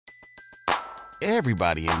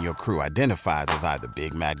Everybody in your crew identifies as either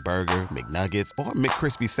Big Mac Burger, McNuggets, or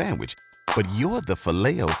McCrispy Sandwich. But you're the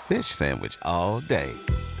Filet-O-Fish Sandwich all day.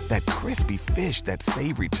 That crispy fish, that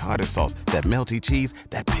savory tartar sauce, that melty cheese,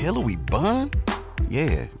 that pillowy bun.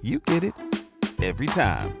 Yeah, you get it. Every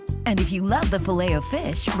time. And if you love the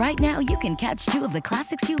Filet-O-Fish, right now you can catch two of the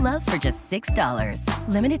classics you love for just $6.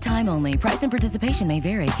 Limited time only. Price and participation may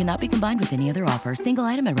vary. Cannot be combined with any other offer. Single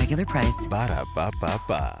item at regular price.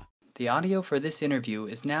 Ba-da-ba-ba-ba. The audio for this interview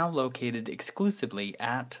is now located exclusively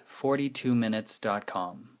at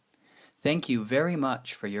 42minutes.com. Thank you very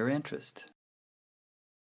much for your interest.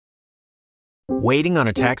 Waiting on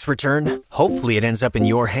a tax return? Hopefully it ends up in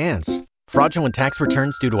your hands. Fraudulent tax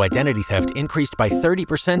returns due to identity theft increased by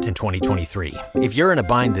 30% in 2023. If you're in a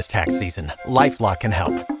bind this tax season, LifeLock can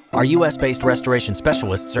help. Our U.S.-based restoration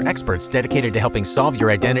specialists are experts dedicated to helping solve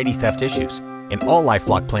your identity theft issues. And all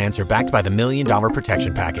LifeLock plans are backed by the $1 Million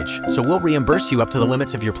Protection Package. So we'll reimburse you up to the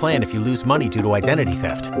limits of your plan if you lose money due to identity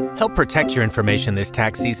theft. Help protect your information this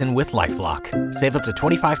tax season with LifeLock. Save up to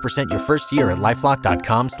 25% your first year at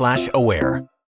LifeLock.com/aware.